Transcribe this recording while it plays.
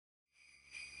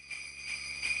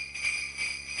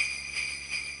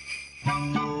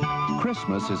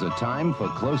Christmas is a time for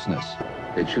closeness.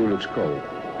 It sure looks cold.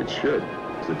 It should.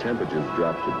 The temperatures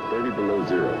drop to 30 below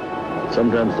zero,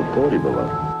 sometimes to 40 below.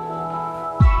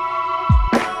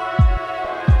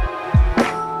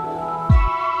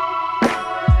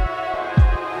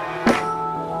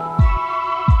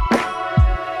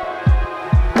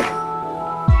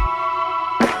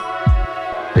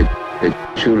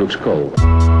 It sure looks cold.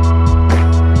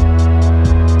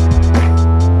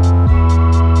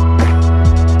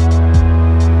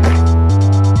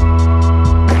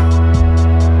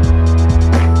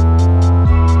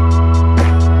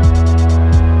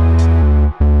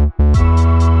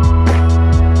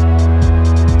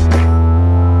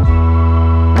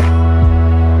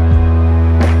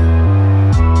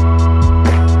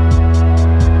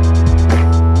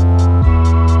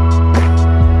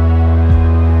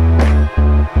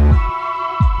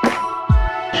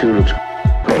 Sure looks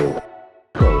cold,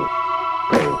 cold,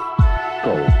 cold,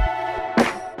 cold,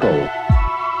 cold.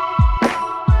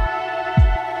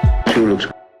 Sure looks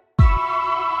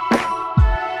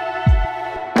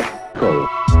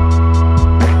cold.